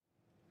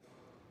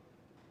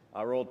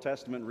Our Old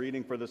Testament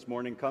reading for this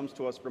morning comes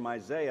to us from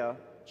Isaiah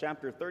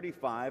chapter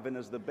 35 and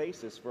is the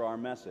basis for our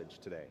message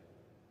today.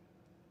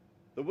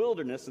 The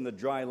wilderness and the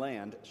dry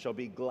land shall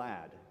be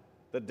glad.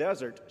 The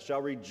desert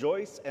shall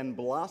rejoice and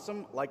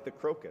blossom like the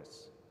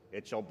crocus.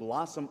 It shall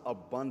blossom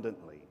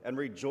abundantly and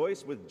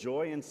rejoice with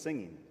joy and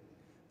singing.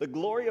 The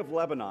glory of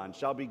Lebanon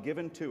shall be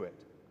given to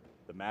it,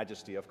 the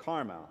majesty of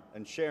Carmel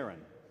and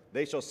Sharon.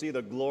 They shall see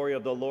the glory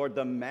of the Lord,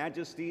 the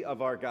majesty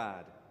of our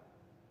God.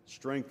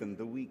 Strengthen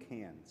the weak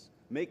hands.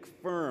 Make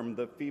firm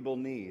the feeble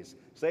knees.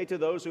 Say to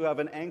those who have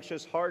an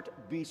anxious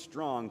heart, be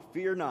strong.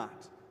 Fear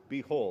not.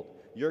 Behold,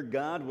 your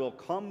God will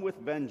come with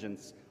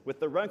vengeance, with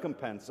the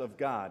recompense of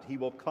God. He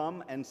will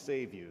come and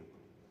save you.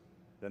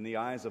 Then the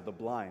eyes of the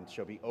blind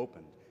shall be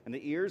opened, and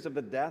the ears of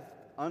the deaf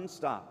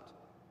unstopped.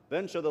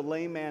 Then shall the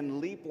lame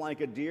man leap like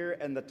a deer,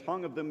 and the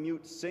tongue of the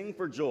mute sing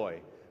for joy.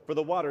 For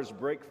the waters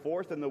break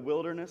forth in the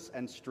wilderness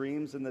and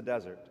streams in the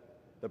desert.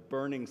 The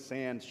burning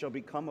sand shall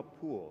become a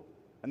pool,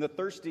 and the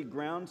thirsty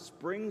ground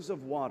springs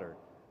of water.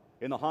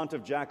 In the haunt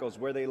of jackals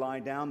where they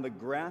lie down, the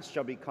grass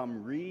shall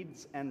become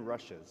reeds and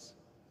rushes.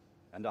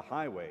 And a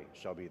highway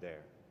shall be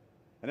there,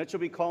 and it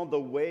shall be called the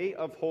way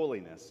of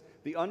holiness.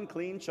 The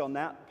unclean shall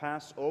not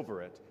pass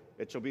over it.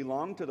 It shall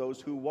belong to those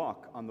who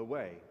walk on the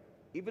way.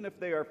 Even if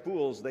they are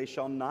fools, they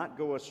shall not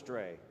go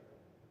astray.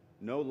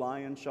 No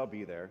lion shall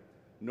be there,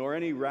 nor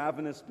any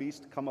ravenous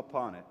beast come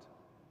upon it.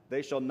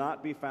 They shall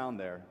not be found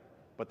there,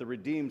 but the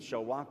redeemed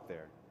shall walk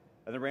there.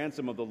 And the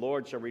ransom of the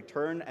Lord shall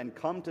return and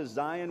come to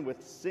Zion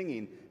with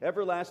singing.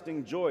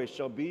 Everlasting joy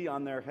shall be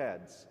on their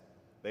heads.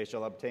 They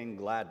shall obtain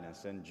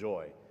gladness and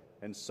joy,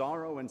 and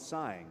sorrow and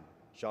sighing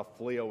shall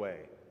flee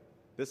away.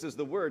 This is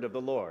the word of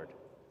the Lord.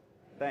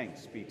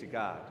 Thanks be to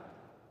God.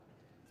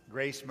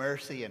 Grace,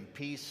 mercy, and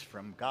peace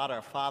from God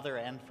our Father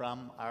and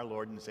from our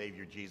Lord and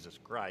Savior Jesus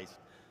Christ.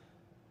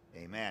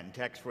 Amen.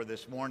 Text for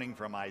this morning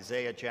from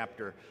Isaiah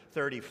chapter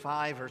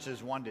 35,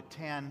 verses 1 to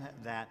 10,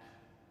 that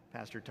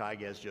Pastor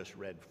Tig has just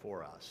read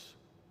for us.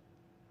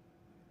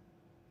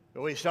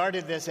 We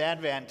started this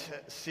Advent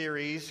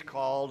series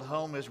called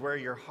Home is Where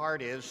Your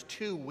Heart Is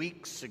 2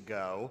 weeks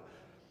ago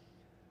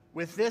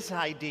with this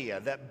idea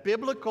that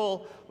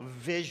biblical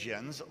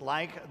visions,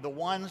 like the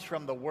ones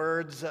from the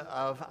words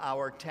of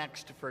our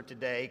text for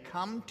today,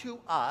 come to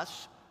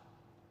us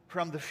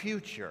from the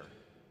future,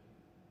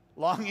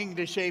 longing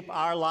to shape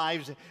our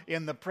lives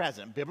in the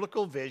present.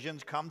 Biblical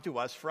visions come to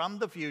us from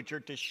the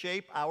future to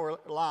shape our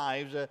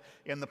lives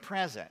in the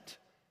present.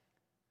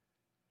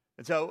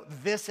 And so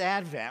this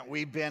Advent,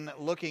 we've been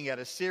looking at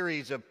a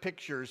series of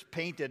pictures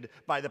painted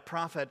by the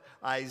prophet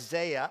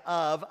Isaiah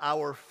of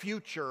our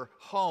future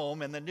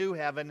home in the new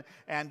heaven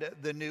and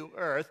the new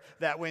earth,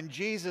 that when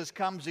Jesus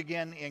comes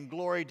again in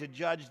glory to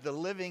judge the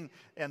living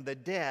and the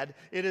dead,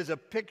 it is a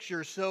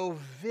picture so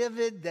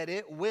vivid that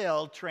it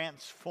will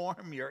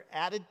transform your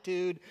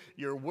attitude,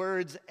 your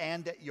words,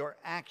 and your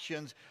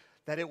actions,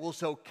 that it will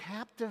so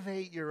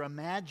captivate your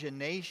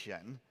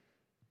imagination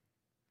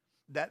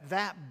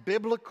that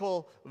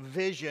biblical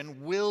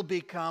vision will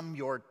become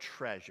your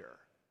treasure.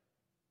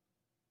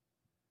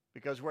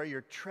 Because where your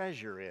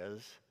treasure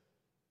is,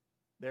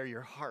 there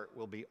your heart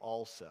will be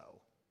also.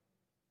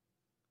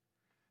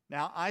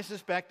 Now, I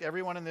suspect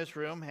everyone in this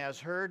room has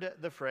heard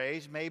the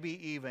phrase,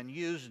 maybe even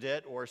used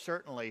it, or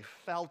certainly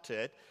felt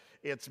it.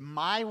 It's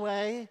my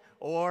way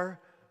or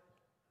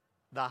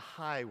the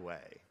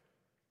highway.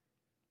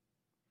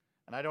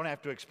 And I don't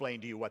have to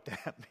explain to you what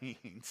that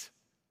means.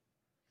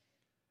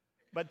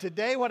 But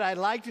today what I'd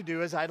like to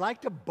do is I'd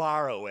like to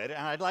borrow it, and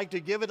I'd like to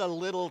give it a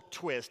little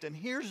twist. And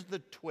here's the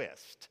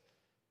twist.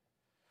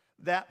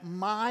 That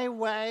my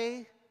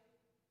way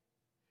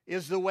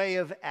is the way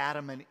of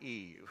Adam and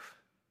Eve.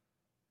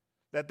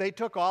 That they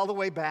took all the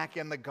way back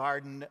in the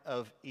Garden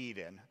of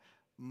Eden.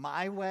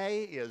 My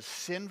way is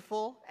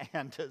sinful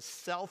and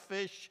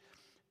selfish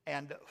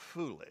and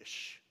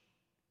foolish.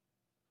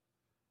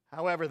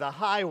 However, the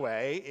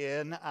highway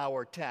in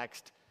our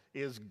text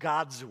is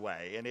God's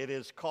way, and it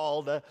is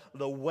called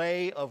the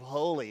way of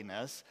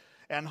holiness.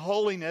 And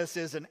holiness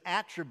is an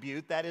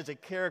attribute, that is a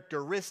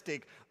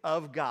characteristic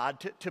of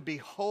God. To be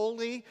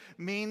holy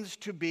means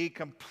to be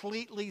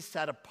completely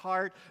set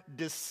apart,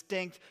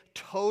 distinct,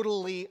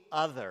 totally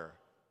other.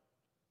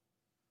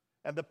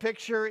 And the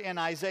picture in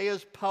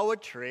Isaiah's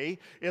poetry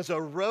is a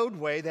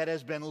roadway that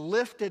has been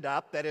lifted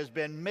up, that has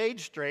been made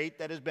straight,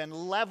 that has been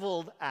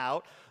leveled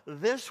out.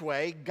 This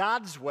way,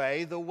 God's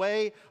way, the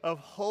way of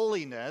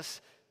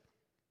holiness,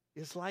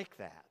 is like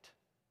that.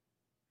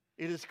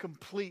 It is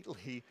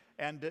completely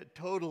and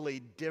totally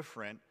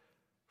different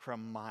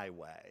from my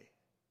way.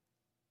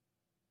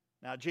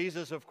 Now,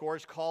 Jesus, of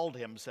course, called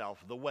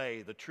himself the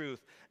way, the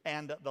truth,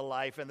 and the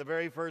life. And the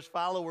very first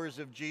followers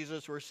of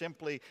Jesus were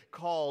simply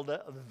called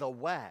the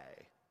way.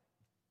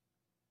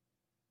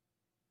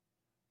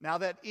 Now,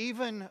 that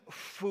even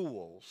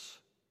fools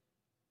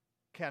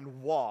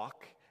can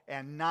walk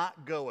and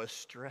not go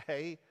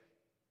astray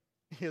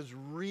is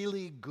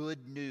really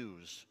good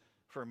news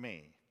for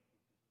me.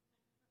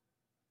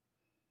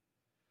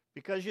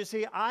 Because you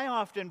see, I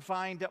often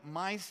find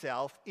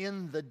myself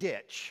in the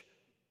ditch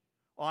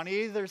on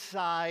either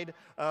side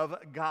of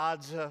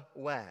God's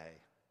way.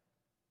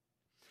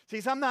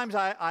 See, sometimes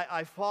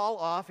I fall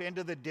off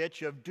into the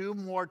ditch of do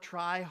more,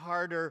 try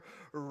harder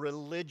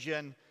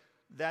religion.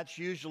 That's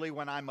usually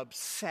when I'm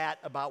upset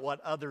about what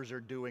others are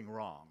doing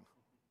wrong.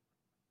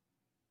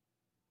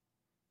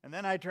 And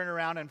then I turn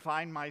around and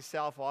find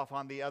myself off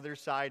on the other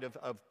side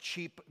of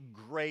cheap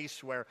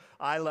grace, where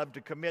I love to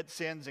commit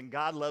sins and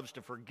God loves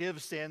to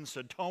forgive sins,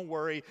 so don't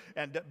worry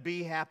and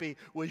be happy,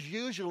 was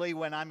usually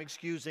when I'm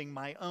excusing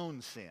my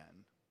own sin.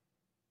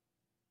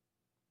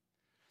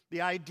 The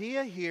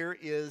idea here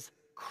is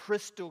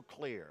crystal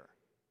clear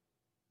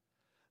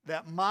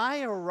that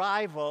my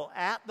arrival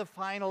at the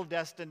final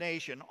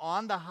destination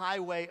on the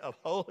highway of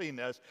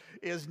holiness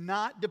is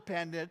not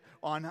dependent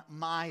on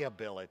my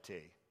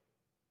ability.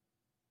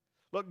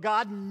 Look,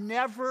 God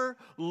never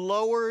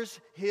lowers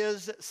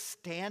his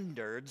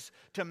standards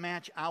to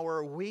match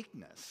our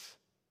weakness.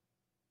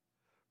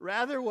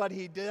 Rather, what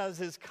he does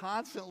is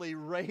constantly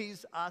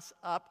raise us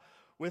up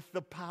with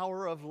the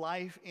power of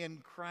life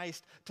in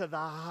Christ to the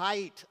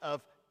height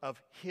of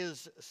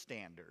his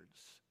standards.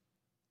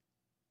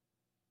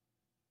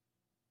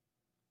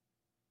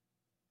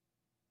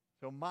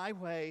 So my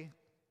way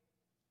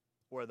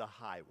or the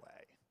highway.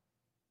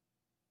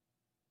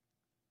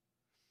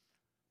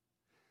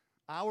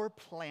 Our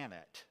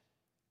planet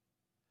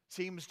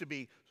seems to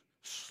be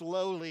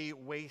slowly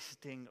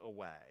wasting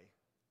away.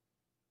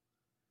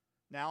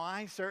 Now,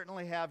 I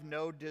certainly have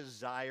no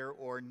desire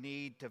or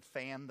need to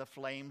fan the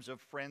flames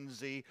of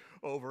frenzy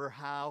over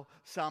how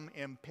some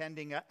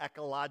impending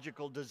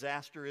ecological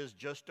disaster is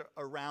just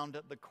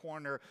around the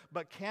corner,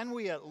 but can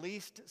we at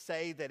least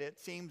say that it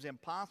seems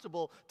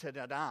impossible to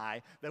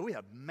deny that we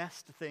have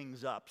messed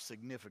things up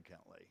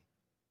significantly?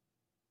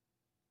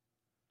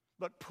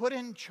 But put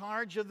in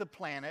charge of the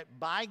planet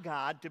by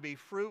God to be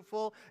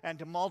fruitful and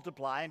to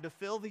multiply and to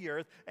fill the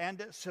earth and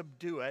to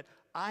subdue it,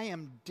 I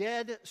am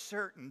dead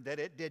certain that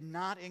it did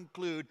not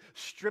include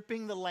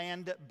stripping the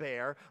land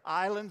bare,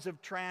 islands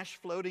of trash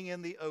floating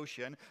in the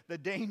ocean, the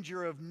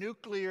danger of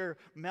nuclear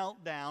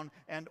meltdown,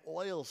 and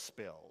oil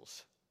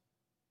spills.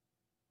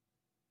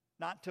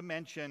 Not to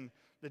mention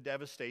the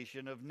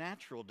devastation of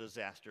natural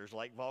disasters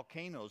like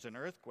volcanoes and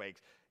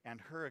earthquakes and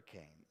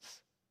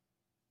hurricanes.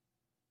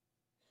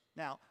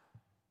 Now,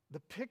 the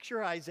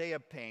picture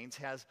Isaiah paints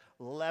has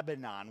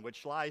Lebanon,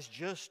 which lies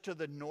just to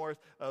the north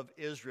of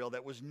Israel,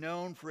 that was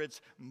known for its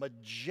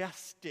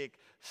majestic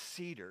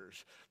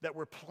cedars that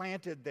were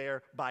planted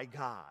there by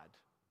God.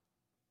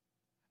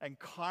 And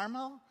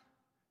Carmel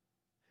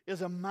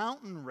is a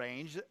mountain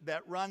range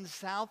that runs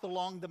south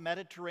along the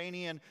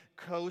Mediterranean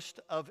coast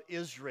of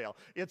Israel.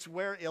 It's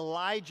where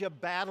Elijah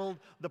battled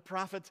the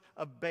prophets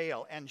of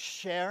Baal. And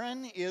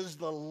Sharon is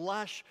the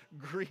lush,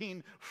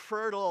 green,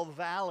 fertile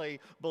valley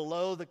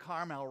below the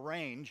Carmel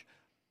range.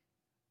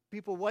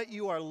 People, what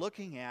you are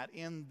looking at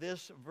in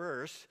this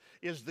verse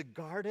is the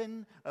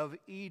Garden of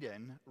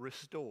Eden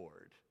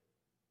restored.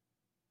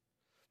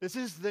 This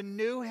is the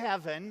new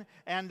heaven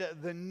and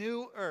the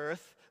new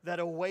earth that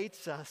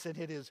awaits us, and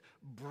it is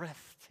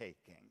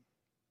breathtaking.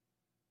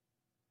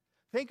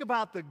 Think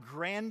about the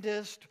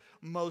grandest,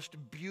 most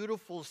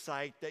beautiful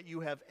sight that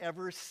you have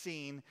ever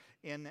seen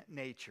in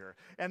nature.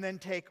 And then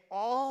take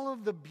all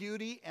of the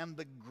beauty and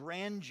the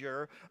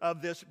grandeur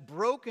of this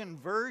broken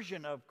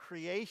version of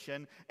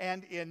creation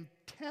and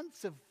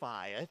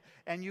intensify it,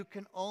 and you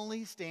can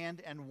only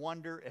stand and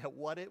wonder at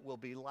what it will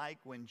be like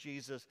when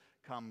Jesus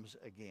comes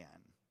again.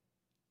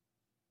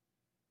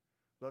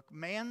 Look,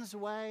 man's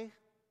way,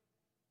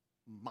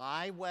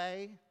 my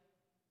way,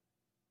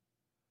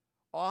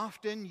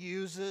 often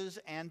uses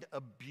and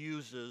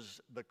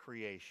abuses the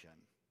creation.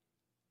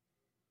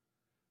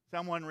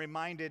 Someone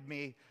reminded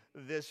me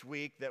this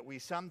week that we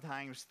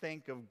sometimes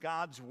think of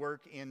God's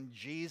work in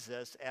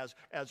Jesus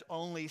as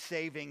only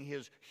saving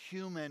his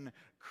human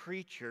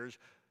creatures.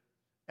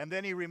 And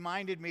then he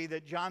reminded me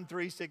that John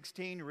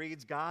 3:16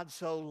 reads, God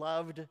so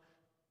loved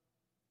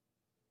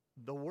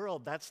the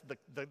world, that's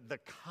the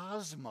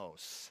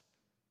cosmos,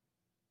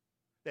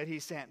 that he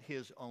sent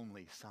his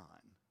only son.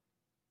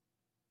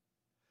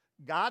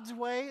 God's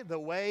way, the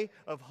way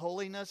of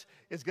holiness,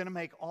 is going to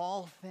make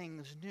all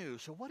things new.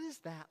 So what does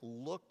that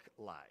look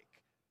like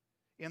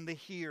in the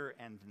here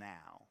and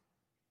now?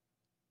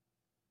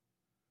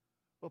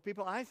 Well,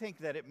 people, I think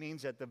that it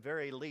means at the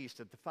very least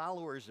that the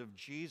followers of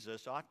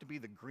Jesus ought to be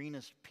the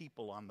greenest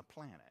people on the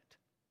planet,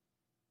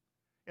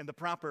 in the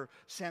proper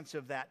sense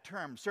of that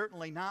term.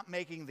 Certainly not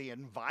making the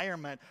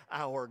environment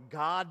our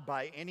God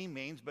by any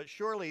means, but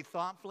surely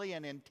thoughtfully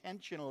and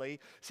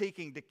intentionally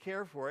seeking to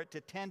care for it, to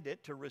tend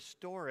it, to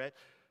restore it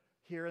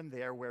here and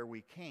there where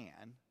we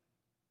can.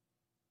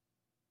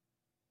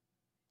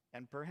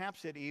 And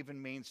perhaps it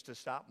even means to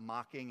stop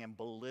mocking and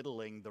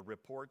belittling the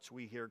reports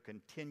we hear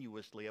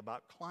continuously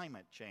about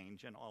climate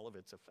change and all of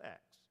its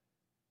effects.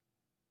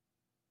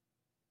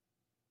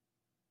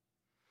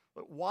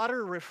 But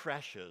water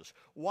refreshes,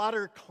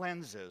 water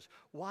cleanses,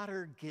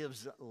 water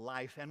gives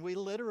life, and we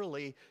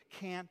literally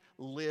can't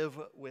live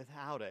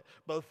without it,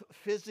 both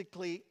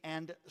physically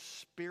and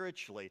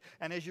spiritually.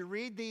 And as you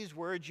read these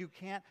words, you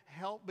can't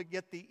help but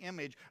get the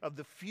image of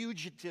the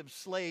fugitive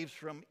slaves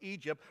from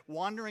Egypt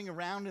wandering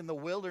around in the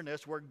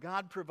wilderness where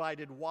God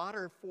provided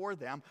water for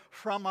them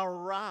from a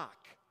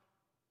rock.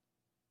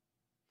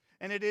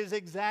 And it is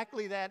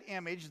exactly that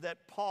image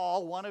that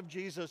Paul, one of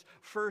Jesus'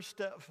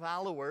 first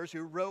followers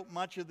who wrote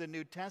much of the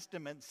New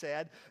Testament,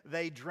 said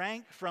they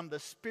drank from the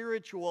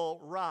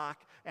spiritual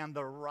rock, and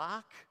the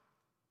rock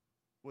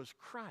was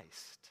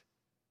Christ.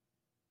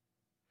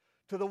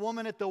 To the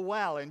woman at the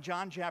well in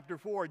John chapter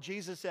 4,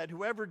 Jesus said,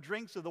 "Whoever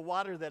drinks of the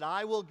water that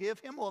I will give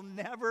him will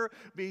never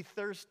be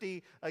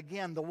thirsty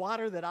again. The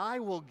water that I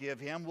will give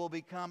him will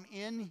become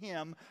in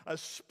him a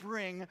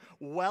spring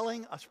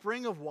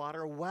of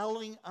water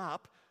welling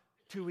up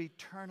to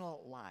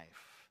eternal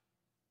life."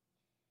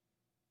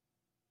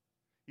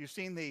 You've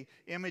seen the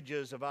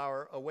images of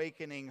our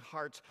Awakening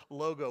Hearts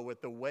logo with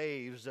the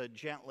waves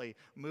gently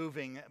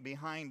moving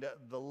behind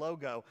the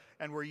logo.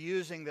 And we're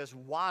using this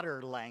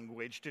water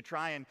language to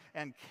try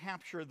and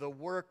capture the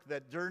work,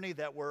 that journey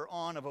that we're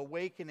on of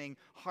awakening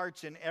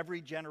hearts in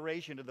every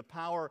generation to the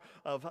power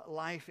of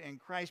life in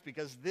Christ,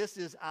 because this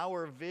is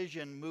our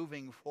vision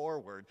moving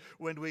forward.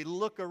 When we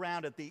look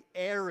around at the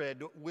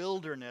arid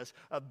wilderness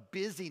of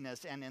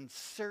busyness and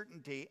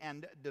uncertainty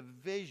and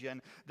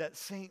division, that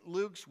St.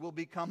 Luke's will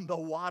become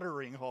the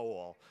watering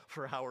hole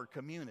for our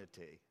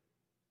community.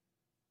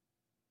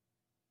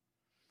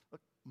 Look,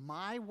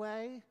 my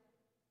way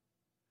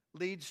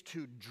leads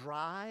to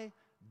dry,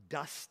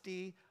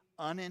 dusty,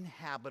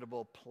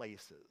 uninhabitable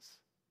places.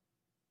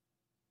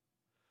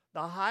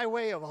 The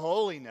highway of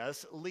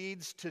holiness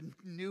leads to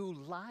new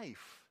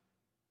life,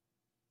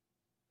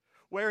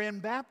 where in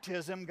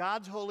baptism,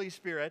 God's Holy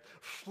Spirit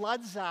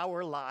floods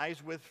our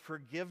lives with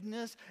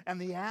forgiveness and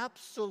the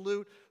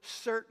absolute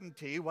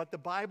certainty, what the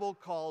Bible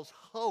calls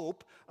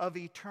hope, of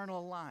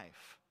eternal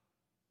life.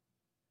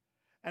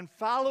 And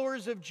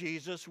followers of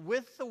Jesus,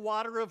 with the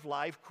water of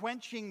life,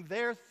 quenching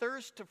their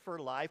thirst for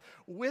life,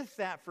 with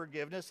that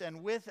forgiveness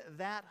and with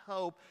that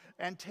hope,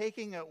 and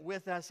taking it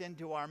with us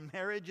into our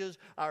marriages,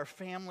 our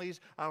families,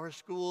 our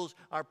schools,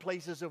 our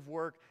places of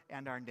work,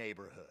 and our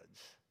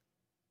neighborhoods.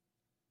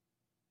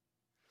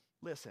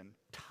 Listen,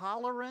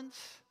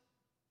 tolerance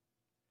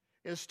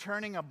is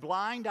turning a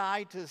blind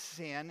eye to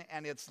sin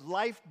and its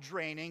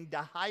life-draining,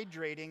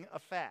 dehydrating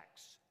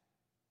effects.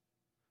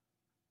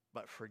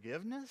 But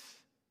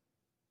forgiveness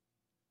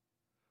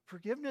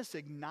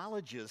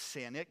acknowledges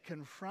sin. It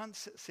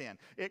confronts sin.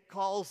 It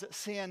calls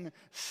sin,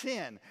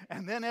 sin.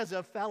 And then as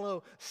a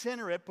fellow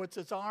sinner, it puts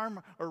its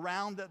arm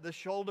around the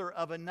shoulder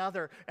of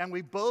another, and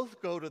we both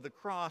go to the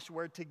cross,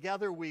 where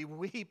together we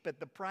weep at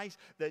the price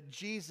that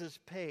Jesus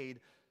paid.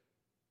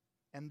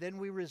 And then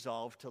we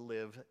resolve to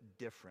live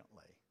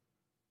differently.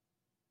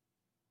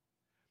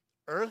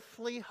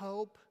 Earthly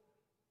hope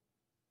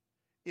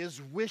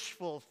is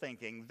wishful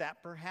thinking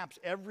that perhaps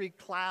every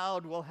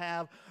cloud will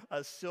have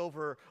a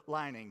silver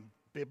lining.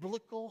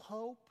 Biblical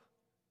hope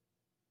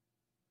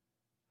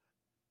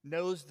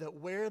knows that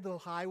where the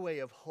highway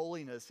of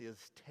holiness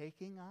is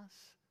taking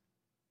us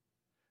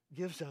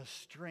gives us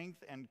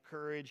strength and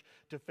courage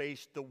to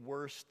face the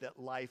worst that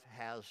life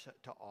has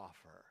to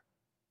offer.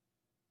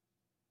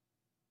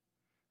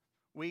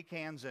 Weak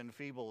hands and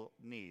feeble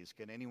knees.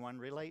 Can anyone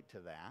relate to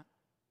that?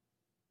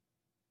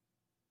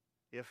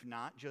 If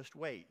not, just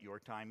wait. Your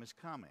time is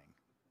coming.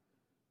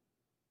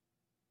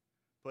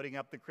 Putting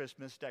up the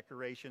Christmas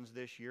decorations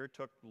this year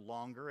took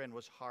longer and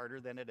was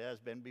harder than it has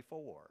been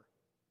before.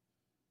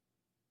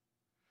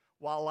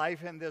 While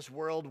life in this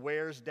world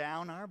wears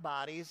down our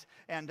bodies,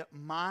 and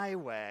my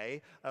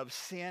way of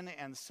sin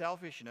and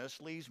selfishness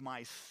leaves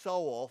my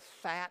soul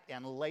fat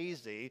and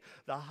lazy,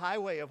 the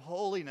highway of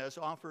holiness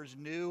offers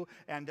new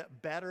and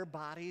better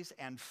bodies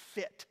and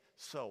fit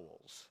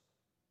souls.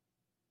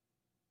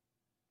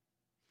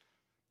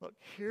 Look,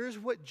 here's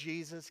what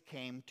Jesus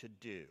came to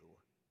do.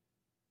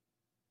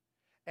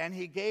 And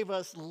he gave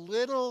us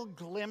little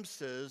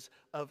glimpses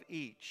of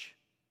each.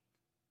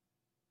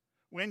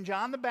 When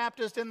John the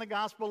Baptist in the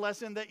gospel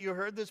lesson that you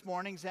heard this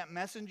morning sent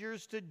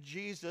messengers to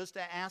Jesus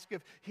to ask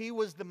if he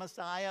was the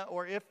Messiah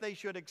or if they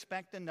should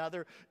expect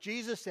another,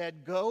 Jesus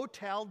said, "Go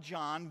tell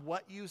John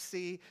what you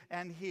see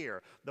and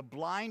hear. The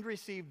blind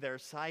receive their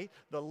sight,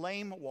 the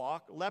lame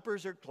walk,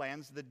 lepers are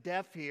cleansed, the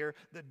deaf hear,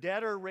 the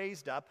dead are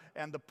raised up,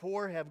 and the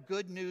poor have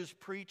good news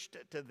preached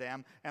to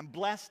them, and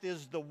blessed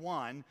is the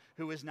one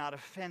who is not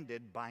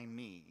offended by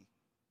me."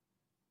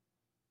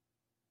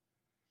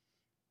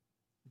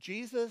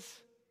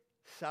 Jesus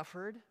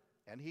suffered,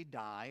 and he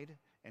died,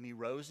 and he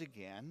rose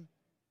again,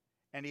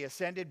 and he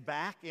ascended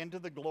back into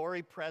the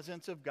glory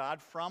presence of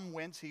God, from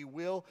whence he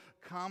will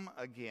come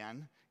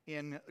again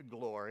in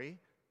glory.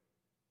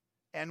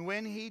 And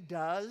when he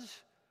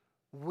does,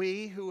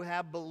 we who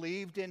have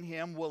believed in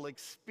him will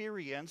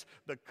experience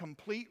the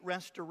complete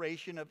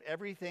restoration of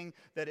everything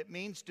that it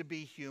means to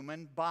be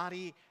human,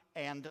 body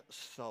and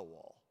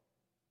soul.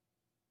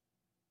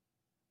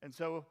 And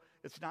so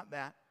it's not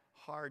that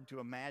hard to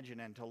imagine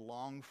and to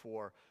long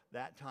for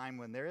that time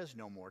when there is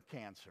no more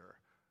cancer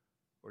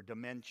or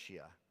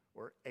dementia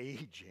or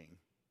aging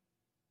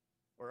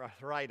or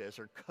arthritis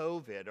or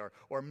COVID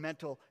or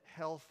mental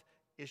health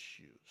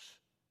issues.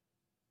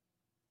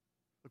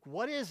 Look,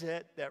 what is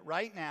it that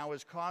right now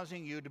is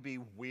causing you to be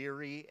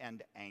weary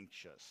and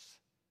anxious?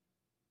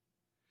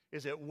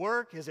 Is it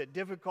work? Is it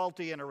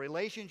difficulty in a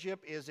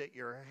relationship? Is it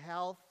your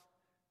health?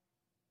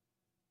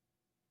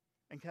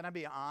 And can I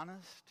be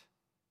honest?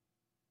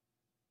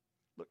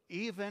 Look,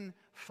 even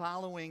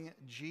following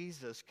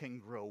Jesus can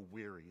grow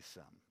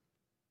wearisome.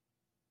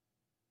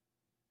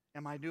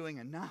 Am I doing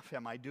enough?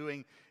 Am I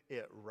doing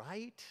it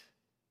right?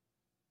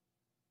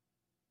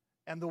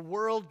 And the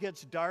world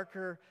gets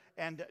darker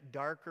and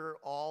darker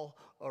all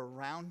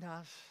around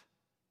us.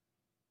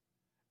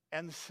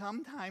 And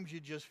sometimes you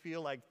just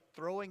feel like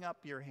throwing up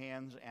your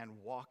hands and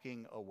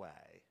walking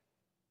away.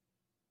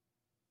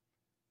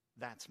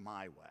 That's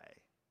my way.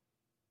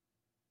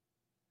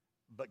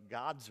 But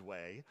God's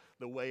way,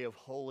 the way of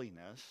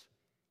holiness,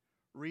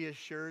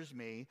 reassures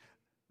me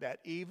that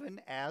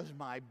even as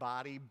my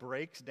body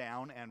breaks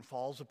down and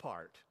falls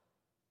apart,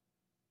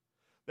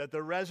 that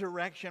the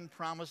resurrection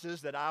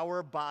promises that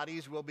our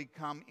bodies will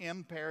become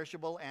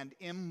imperishable and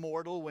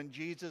immortal when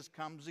Jesus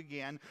comes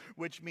again,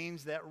 which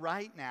means that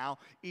right now,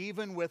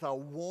 even with a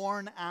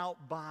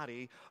worn-out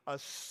body, a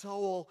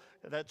soul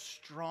that's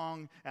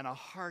strong and a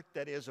heart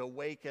that is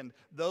awakened,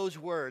 those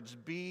words,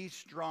 "Be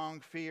strong,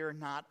 fear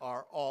not,"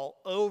 are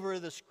all over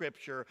the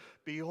Scripture.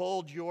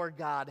 Behold, your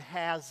God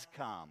has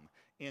come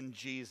in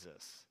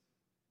Jesus.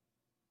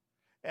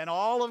 And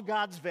all of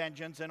God's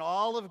vengeance and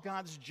all of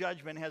God's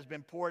judgment has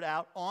been poured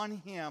out on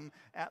him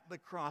at the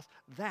cross.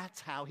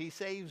 That's how he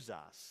saves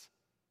us.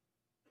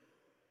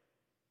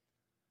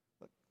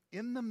 Look,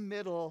 in the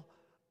middle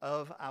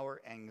of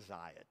our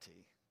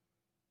anxiety,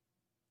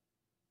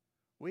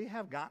 we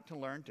have got to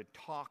learn to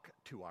talk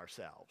to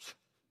ourselves.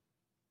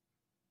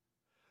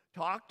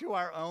 Talk to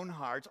our own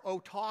hearts. Oh,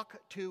 talk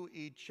to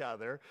each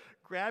other.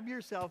 Grab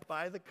yourself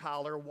by the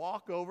collar,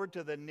 walk over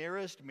to the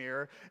nearest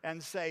mirror,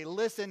 and say,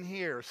 "Listen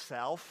here,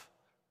 self.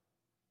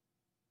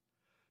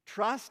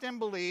 Trust and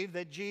believe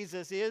that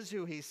Jesus is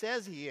who he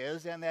says he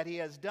is and that he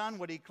has done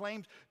what he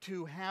claims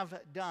to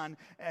have done,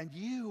 and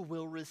you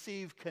will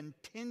receive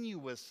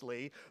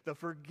continuously the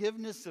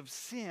forgiveness of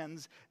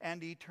sins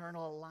and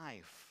eternal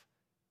life.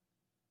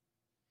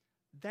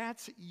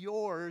 That's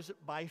yours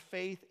by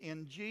faith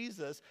in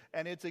Jesus,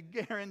 and it's a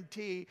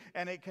guarantee,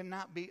 and it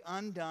cannot be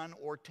undone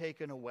or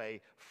taken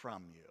away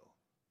from you."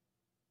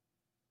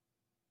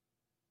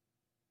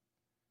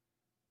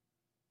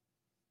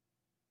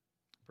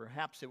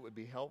 Perhaps it would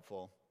be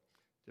helpful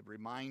to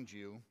remind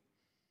you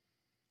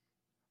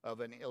of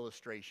an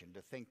illustration,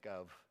 to think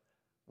of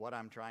what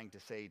I'm trying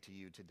to say to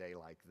you today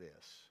like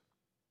this.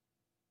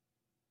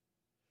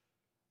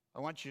 I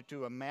want you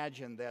to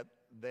imagine that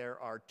there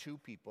are two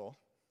people,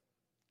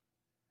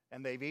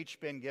 and they've each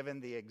been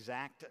given the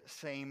exact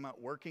same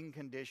working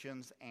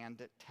conditions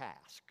and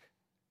task.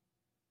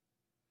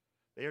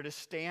 They are to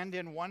stand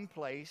in one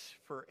place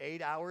for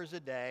 8 hours a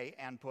day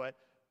and put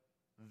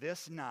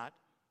this nut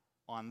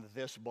on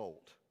this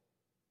bolt.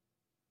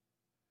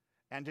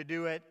 And to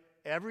do it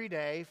every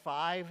day,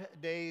 5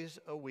 days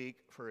a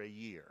week for a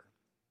year.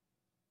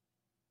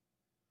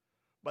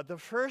 But the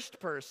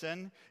first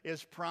person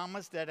is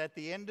promised that at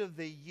the end of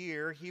the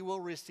year, he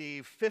will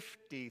receive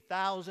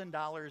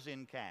 $50,000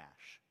 in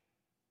cash.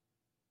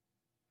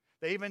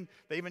 They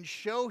even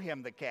show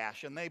him the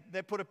cash, and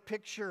they put a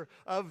picture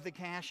of the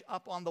cash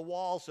up on the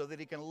wall so that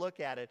he can look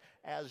at it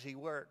as he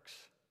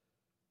works.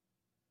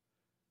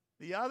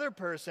 The other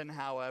person,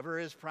 however,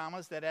 is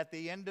promised that at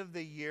the end of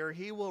the year,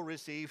 he will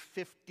receive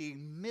 $50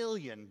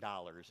 million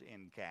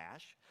in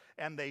cash,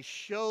 and they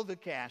show the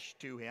cash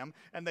to him,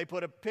 and they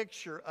put a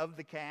picture of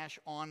the cash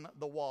on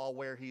the wall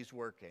where he's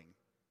working.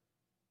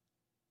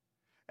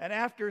 And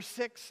after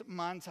 6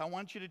 months, I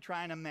want you to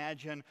try and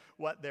imagine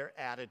what their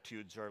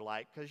attitudes are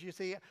like. Because you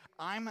see,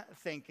 I'm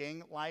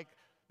thinking, like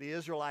the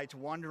Israelites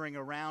wandering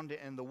around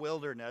in the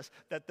wilderness,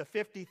 that the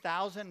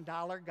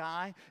 $50,000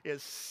 guy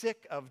is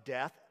sick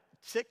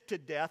to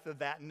death of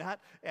that nut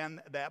and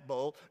that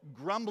bolt,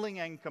 grumbling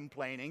and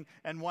complaining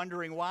and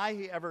wondering why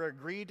he ever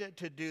agreed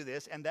to do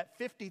this, and that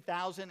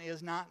 $50,000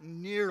 is not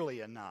nearly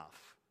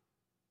enough.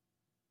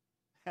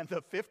 And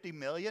the $50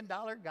 million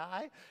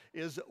guy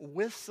is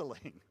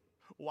whistling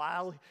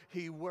while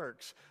he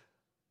works.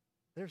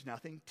 There's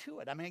nothing to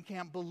it. I mean, I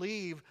can't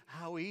believe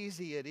how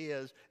easy it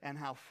is and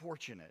how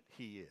fortunate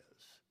he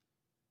is.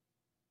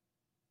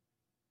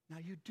 Now,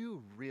 you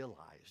do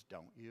realize,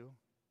 don't you,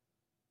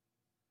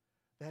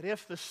 that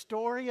if the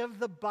story of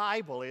the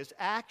Bible is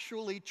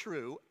actually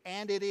true,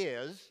 and it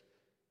is,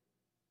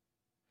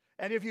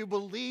 and if you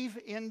believe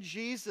in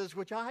Jesus,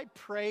 which I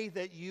pray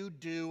that you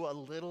do a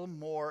little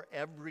more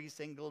every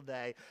single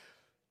day,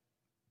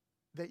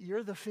 that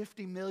you're the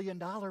 $50 million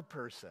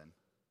person.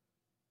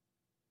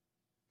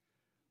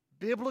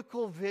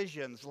 Biblical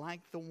visions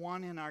like the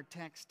one in our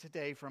text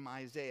today from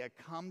Isaiah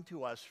come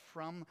to us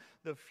from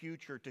the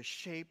future to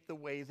shape the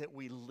way that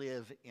we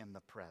live in the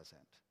present.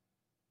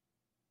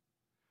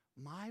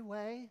 My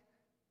way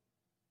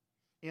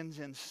ends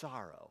in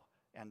sorrow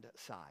and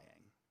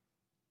sighing.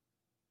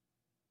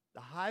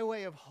 The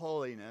highway of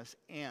holiness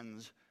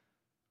ends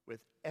with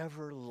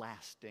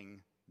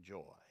everlasting joy.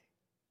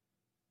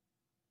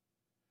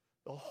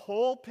 The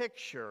whole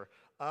picture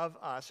of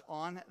us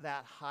on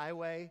that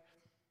highway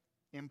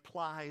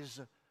implies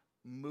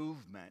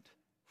movement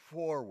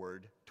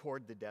forward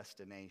toward the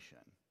destination.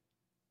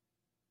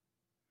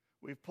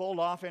 We've pulled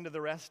off into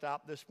the rest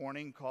stop this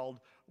morning called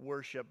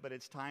worship, but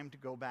it's time to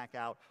go back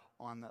out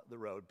on the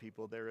road,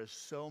 people. There is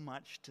so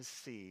much to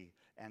see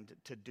and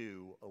to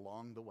do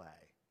along the way.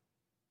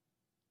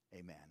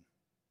 Amen.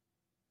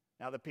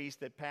 Now the peace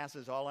that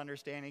passes all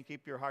understanding,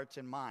 keep your hearts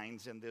and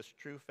minds in this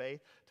true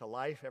faith to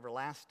life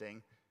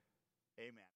everlasting. Amen.